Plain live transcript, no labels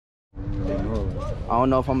I don't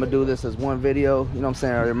know if I'm gonna do this as one video, you know what I'm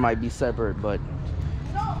saying, or it might be separate, but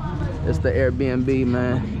it's the Airbnb,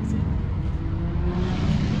 man.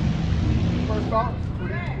 First thoughts?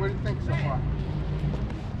 What do you think so far?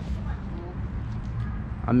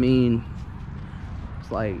 I mean,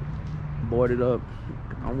 it's like boarded up.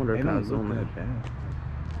 I wonder if kind of zoom in.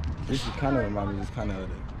 This is kind of remind me,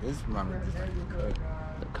 this reminds me of the cut.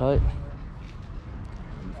 The cut.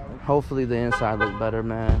 Hopefully the inside look better,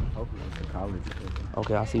 man. Hopefully it's a college.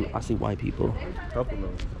 Okay, I see white people.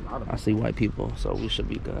 I see white people, so we should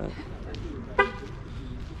be good.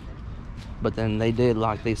 But then they did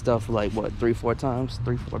lock their stuff like what, 3-4 times,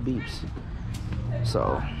 3-4 beeps.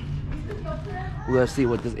 So we'll see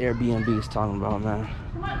what this Airbnb is talking about, man.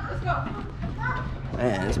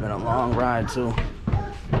 Man, it's been a long ride too.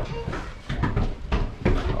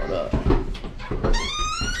 Hold up.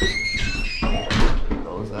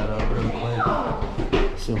 Close that up real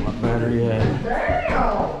quick. See what my battery at.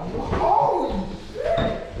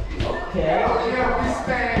 Okay.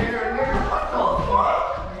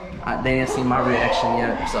 They didn't see my reaction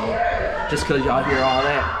yet, so just cause y'all hear all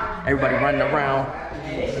that, everybody running around.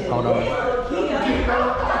 Hold on.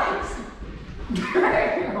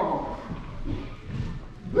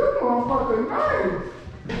 This motherfucker nice.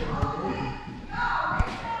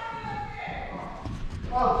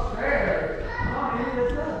 Upstairs.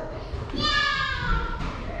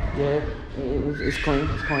 Yeah, it's clean.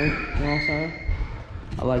 It's clean. You know what I'm saying?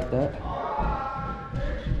 I like that.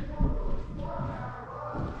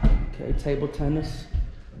 Okay, table tennis.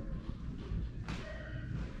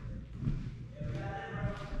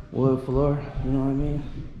 Wood floor, you know what I mean?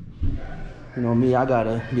 You know me, I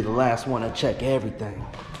gotta be the last one to check everything.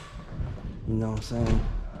 You know what I'm saying?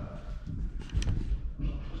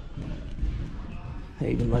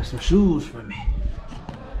 They even left some shoes for me.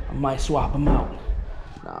 I might swap them out.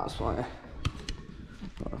 Nah, it's fine.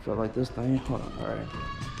 I feel like this thing. Hold on, alright.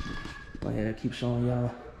 Go ahead, keep showing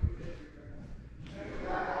y'all.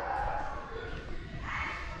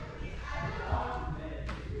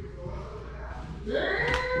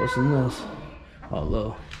 What's in this? Oh,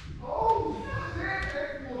 look.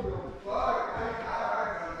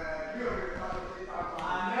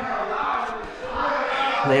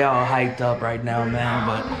 They all hyped up right now, man,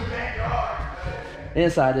 but the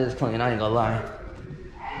inside is clean, I ain't gonna lie.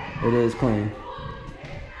 It is clean.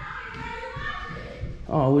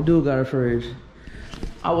 Oh, we do got a fridge.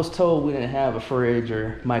 I was told we didn't have a fridge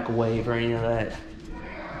or microwave or any of that.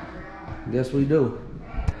 Guess we do.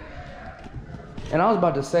 And I was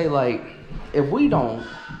about to say, like, if we don't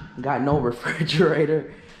got no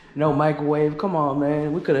refrigerator, no microwave, come on,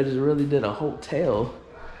 man. We could have just really did a hotel.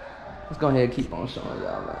 Let's go ahead and keep on showing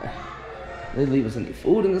y'all, man. They leave us any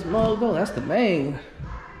food in this mug, though. That's the main.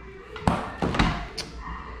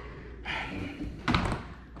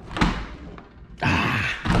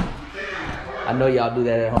 I know y'all do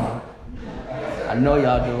that at home. I know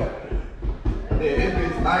y'all do it. Yeah,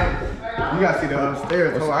 it's nice. You gotta see the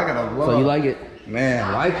upstairs. I gotta love. So you like it?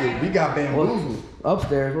 Man, like it. We got bamboozled.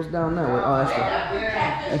 Upstairs, what's down there? Oh, that's the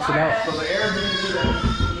exit out. So the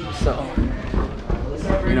Airbnb.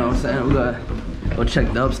 So, you know what I'm saying? We gotta go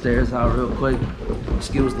check the upstairs out real quick.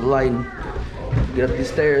 Excuse the lighting. Get up these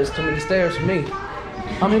stairs. Too many stairs for me.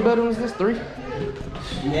 How many bedrooms is this? 3?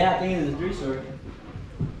 Yeah, I think it's a 3-story.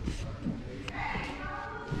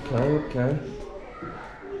 Okay.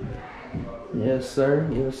 Yes, sir.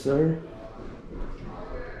 Yes, sir.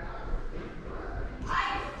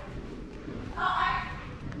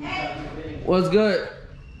 What's good?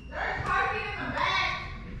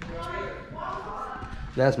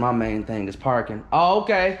 That's my main thing is parking. Oh,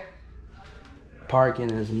 okay. Parking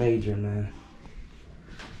is major, man.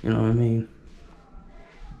 You know what I mean?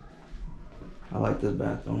 I like this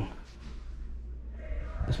bathroom.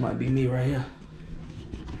 This might be me right here.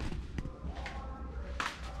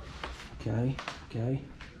 Okay.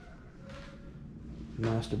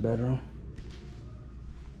 Master bedroom.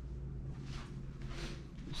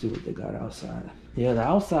 See what they got outside. Yeah, the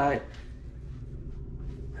outside,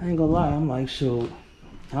 I ain't gonna lie, I'm like, shoot,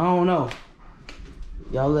 I don't know.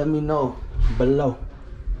 Y'all let me know below.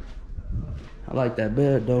 I like that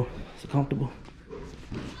bed though. Is it comfortable?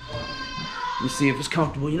 Let me see if it's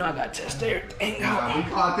comfortable. You know I gotta test everything out. We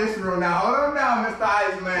caught this room now. Hold on now, Mr.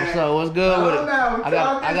 Iceman. What's up? What's good with it?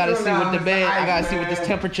 I gotta see what the bed. I gotta see what this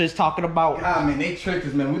temperature is talking about. God, man, they tricked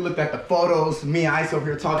us, man. We looked at the photos. Me and Ice over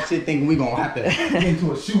here talking shit, thinking we gonna have to get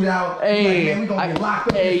into a shootout. Hey, like, man, we gonna get locked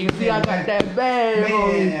up. Hey, you see, I got that bag.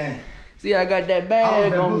 Man. See, I got that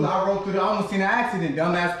bag on me. I rolled through I almost seen an accident.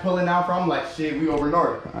 Dumbass pulling out from. I'm like, shit, we over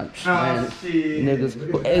north. Man, shit. Niggas,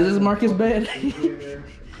 is this Marcus' bed?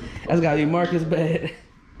 That's gotta be Marcus' bed.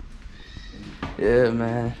 Yeah,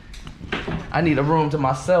 man. I need a room to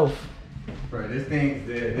myself. Bro, this thing's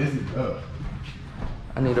dead. This is up.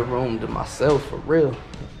 I need a room to myself for real.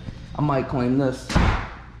 I might claim this.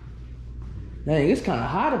 Dang, it's kind of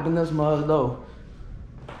hot up in this mug though.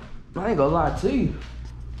 I ain't gonna lie to you.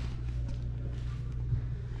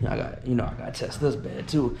 I gotta test this bed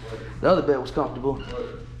too. The other bed was comfortable,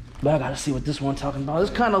 but I gotta see what this one talking about.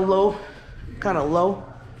 It's kind of low,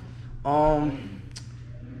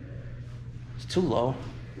 It's too low.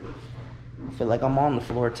 I feel like I'm on the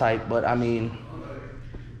floor type, but I mean,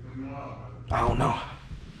 I don't know.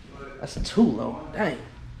 That's too low. Dang.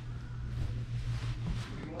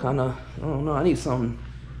 Kinda, I don't know. I need something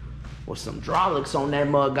with some hydraulics on that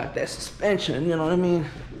mug. Got that suspension, you know what I mean?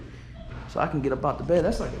 So I can get up out the bed.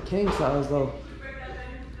 That's like a king size though.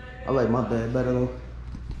 I like my bed better though.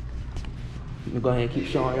 Let me go ahead and keep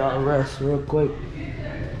showing y'all the rest real quick.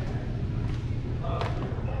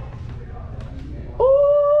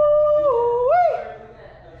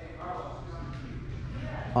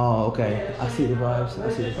 Oh, okay. I see the vibes.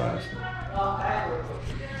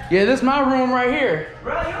 Yeah, this is my room right here.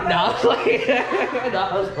 No, I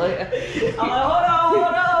was playing. I'm like, hold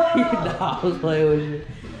on. No, I was playing with you.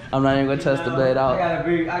 I'm not even gonna test the bed out. I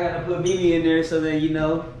gotta put Mimi in there so that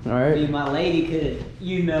All right. me and my lady could,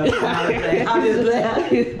 how this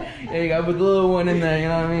bed. Yeah, you gotta put the little one in there. You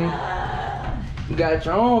know what I mean? You got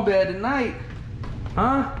your own bed tonight,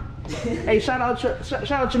 huh? Hey, shout out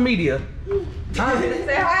your media. Huh?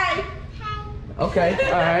 Say hi. Okay,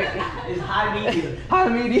 all right. It's high media. High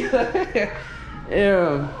media.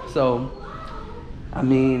 Yeah. So, I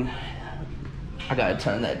mean, I gotta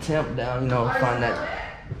turn that temp down. You know, find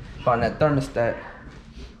that thermostat.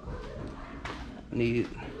 Let me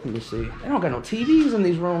see. They don't got no TVs in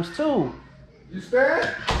these rooms too. You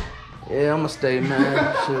stay? Yeah, I'm gonna stay,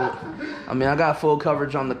 man. Shoot. I mean, I got full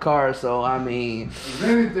coverage on the car, so I mean. If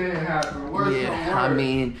anything happens, worse Yeah, I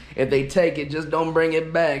mean, if they take it, just don't bring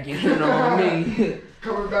it back. You know what I mean?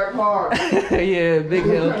 Coming back hard. Yeah, big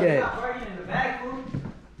Hellcat. Parking in the back, fool.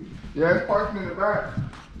 Yeah, it's parking in the back.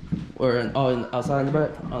 Or outside in the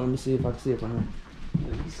back. Oh, let me see if I can see it from here.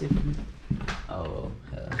 Oh,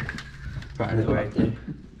 probably right there.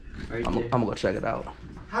 Right I'm there. gonna go check it out.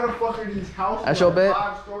 How the fuck are these houses That's your bed?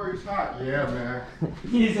 5 stories high? Yeah, man.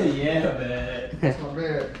 He said, yeah, man. That's my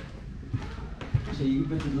bed. So you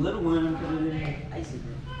put the little one and put it in the ice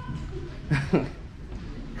in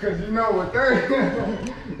Cause you know what they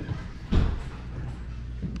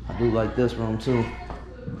I do like this room too.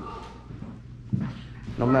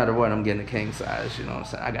 No matter what, I'm getting a king size. You know what I'm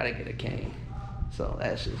saying? I gotta get a king. So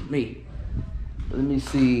that's just me. Let me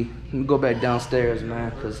see. Let me go back downstairs,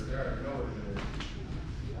 man, cause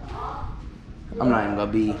I'm not even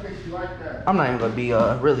gonna be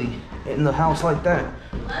really in the house like that.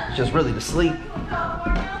 Just really to sleep.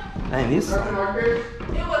 Dang, this. Nothing like this?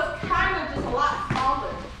 It was kind of just a lot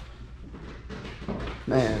smaller.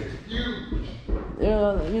 Man. You.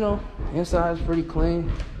 Yeah, you know, inside's pretty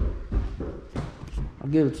clean. I'll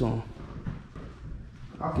give it to him.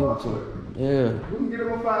 I Give it fuck to with him. it. Yeah. We can get him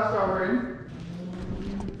a 5-star rating.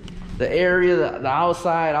 The area, the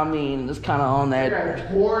outside, I mean, it's kind of on We that.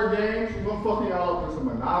 got board games. We're gonna fuck y'all up with some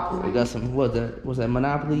Monopoly. We got some, what's that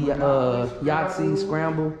Monopoly, Yahtzee,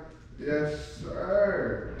 Scramble? Yes,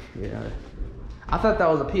 sir. Yeah. I thought that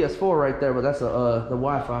was a PS4 right there, but that's the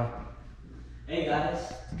Wi-Fi. Hey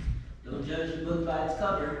guys, don't judge a book by its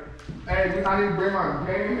cover. Hey, I need to bring my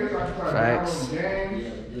game here so I can try to Facts. download Yeah, games.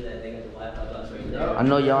 do that. They got the Wi-Fi box right there. I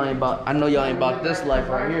know y'all ain't about this life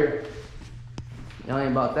right here. Y'all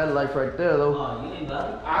ain't about that life right there though. Oh, you ain't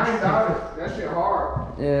about it? I ain't doubt it. That shit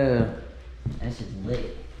hard. Yeah. That shit's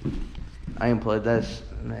lit. I ain't played that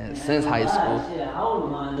man since high school. Shit, I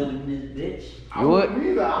wouldn't mind living in this bitch. I You would? wouldn't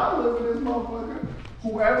either. I live in this motherfucker.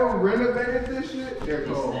 Whoever renovated this shit, they're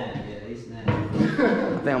They cold. snap, yeah, they snap.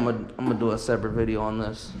 I think I'm gonna do a separate video on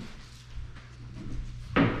this.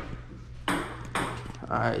 All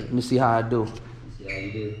right, let me see how I do. See how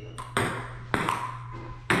you do.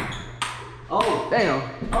 Oh, Damn.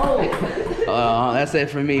 oh. That's it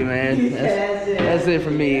for me, man. That's it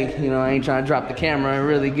for me. You know, I ain't trying to drop the camera and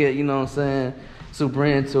really get, you know what I'm saying, super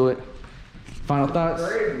into it. Final thoughts?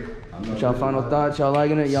 Crazy. What y'all final thoughts? Y'all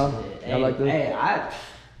liking it? Y'all like this? Hey, I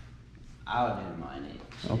wouldn't mind it.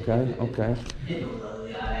 Okay. It was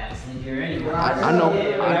ugly. I'd have to sleep here anyway. I know. Yeah,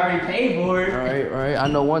 we already paid for it. All right. I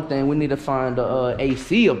know one thing. We need to find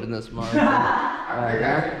AC up in this month. I think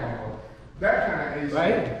I can come That kind of AC.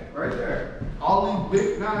 Right? Right there. All these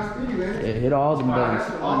big non-Steve, man. Yeah, hit all them buttons.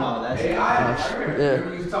 Oh no, that's Hey, I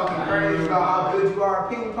remember you was talking crazy about how good you are at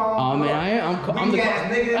ping pong. Oh man, I'm Weak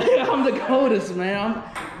ass nigga. I'm the coldest, man.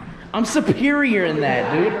 I'm superior in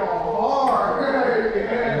that, dude. Hard.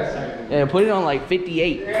 Yeah. Yeah, put it on like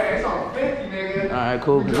 58. Yeah, it's on 50, nigga. All right,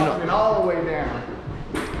 cool. We You dropping know, all the way down.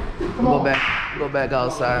 Come on. go back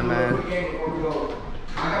outside, man. Quick game before we go.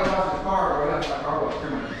 I gotta watch this car, bro. That's like car wash.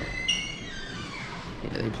 Come on.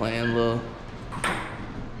 Yeah, they playing little.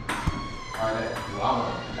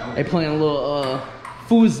 Alright, They playing a little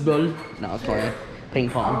foosball. No, I was playing ping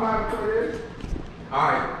I'm pong. about to put this.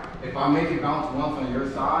 Alright, if I make it bounce once on your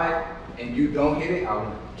side and you don't hit it, I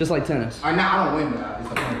win. Just like tennis. I don't win that. It's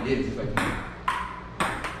the point it is. It's like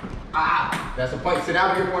that's the point. Sit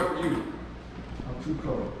down here, point for you. I'm too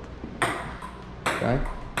cold. Okay.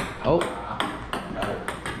 Oh. Got it.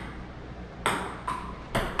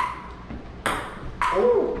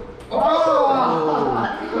 Oh!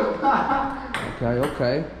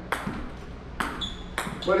 Okay.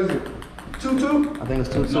 What is it? 2-2? I think it's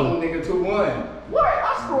 2-2. No, nigga, 2-1. What?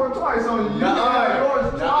 I scored twice on you. You Nuh-uh. got yours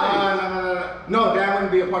twice. No, that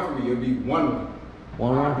wouldn't be a point for me. It would be 1-1. 1-1.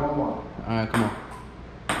 One All more. right, come on.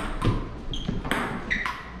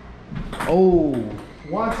 Oh.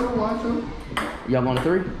 1-2, 1-2. Y'all going to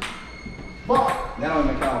 3? Fuck. That don't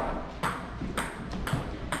even count.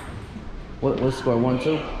 What's the score?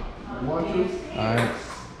 1-2. 1-2. All right.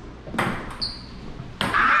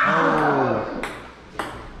 Oh.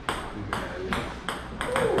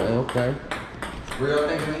 Okay. Real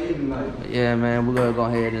thinking of eating like. Yeah, man, we're gonna go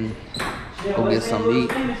ahead and go get something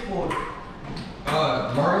to eat.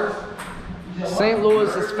 Murders? St.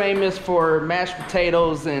 Louis is famous for mashed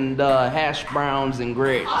potatoes and hash browns and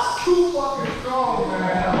grits. Too fucking strong, man.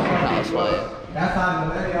 That's why. That's how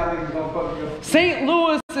the many y'all niggas gonna fuck you up. St.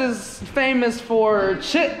 Louis is famous for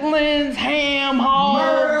chitlins, ham,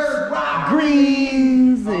 hogs,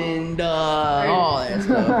 greens, and all that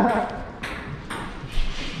stuff.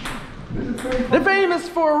 They're famous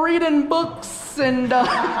for reading books and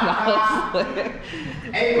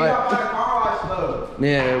Hey, we got my car wash though.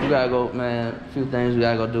 yeah, we gotta go, man. A few things we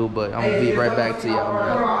gotta go do, but I'm gonna be right back to y'all,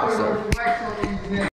 man. What's up?